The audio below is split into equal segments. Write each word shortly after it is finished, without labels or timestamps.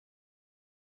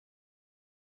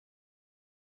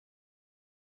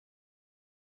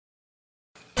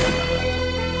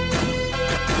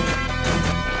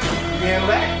can handle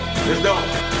that. Let's go.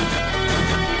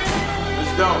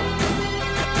 Let's go.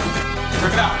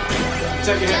 Check it out.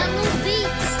 Check it out.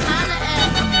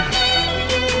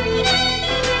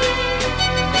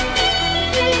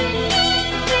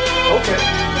 Okay.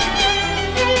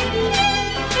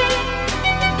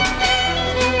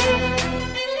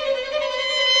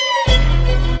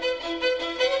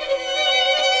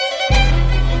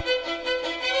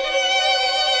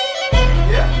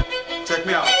 Yeah. Check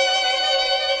me out.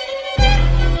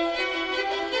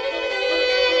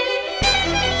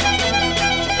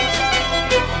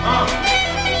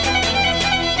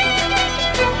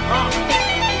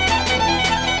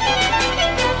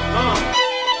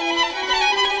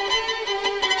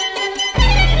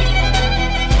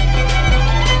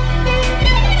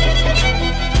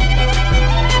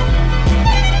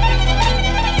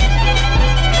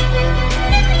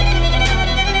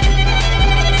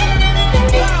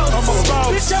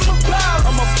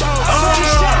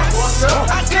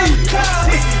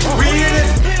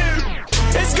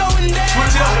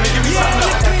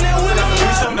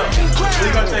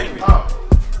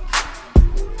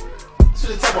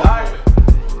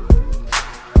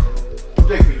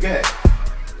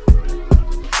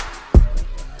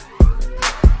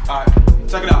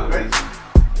 Check it out. Ready?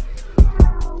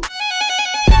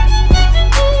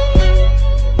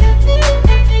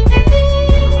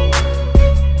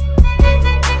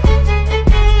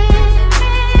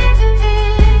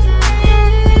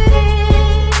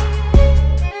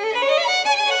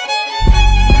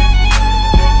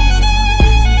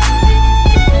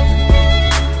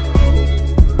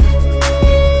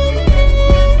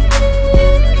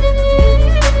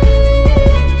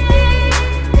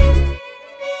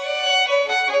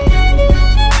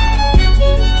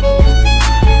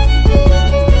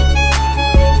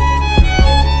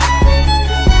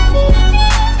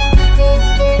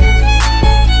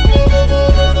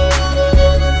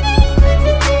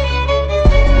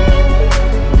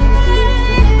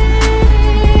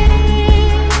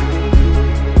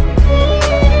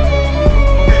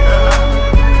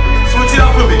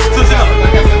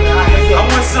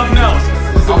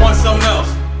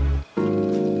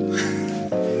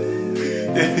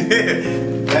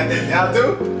 Y'all do?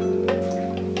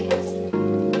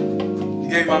 You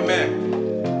gave my man.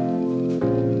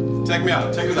 Check me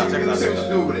out. Check this out. Check this out. See what you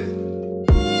do with it.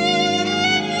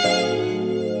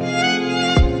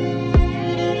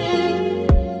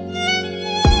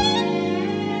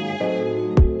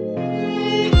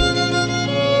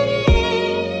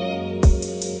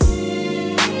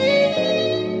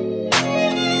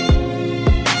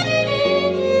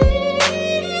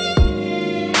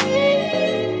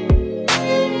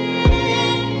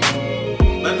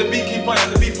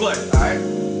 Alright?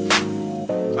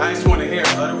 I just want to hear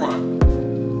it. Let it run.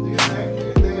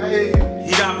 I hear you.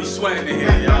 He got me sweating in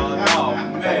here, y'all. Oh,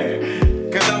 man.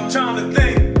 Because I'm trying to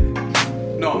think.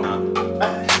 No, I'm not.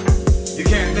 You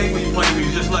can't think when you play me.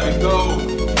 You just let it go.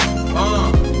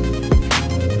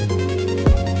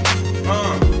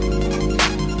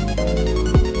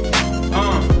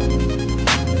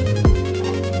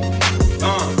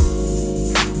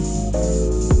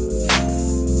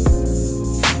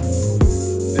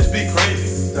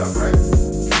 Right?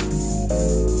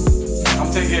 I'm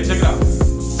taking it. Check it out.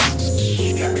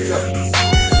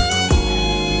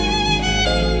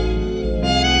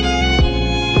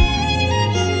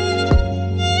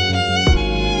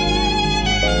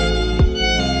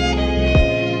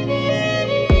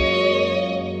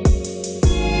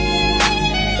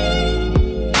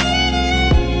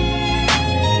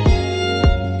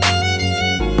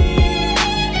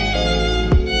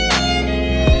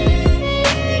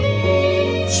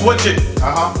 Switch it.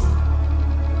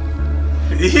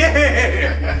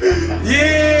 Yeah.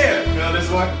 Yeah. Feel this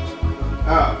one?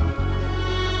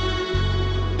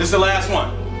 This is the last one.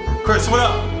 Chris, what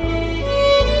up?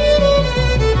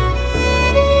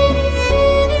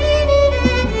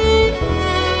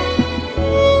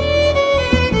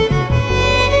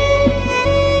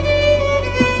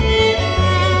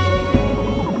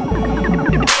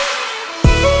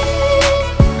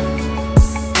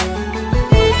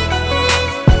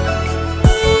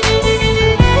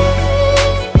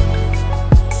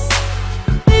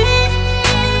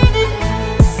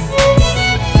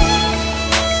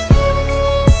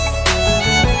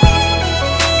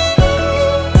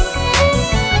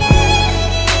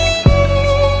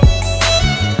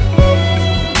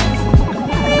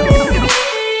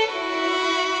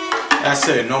 That's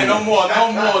it. No more.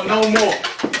 No more.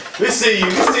 We see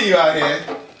you out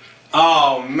here.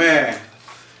 Oh man.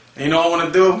 You know what I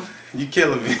want to do? You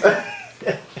killing me.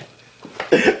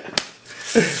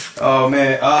 Oh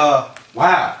man.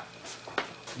 Wow.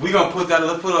 We gonna put that.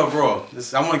 Let's put it up raw.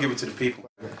 I want to give it to the people.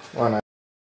 Why not?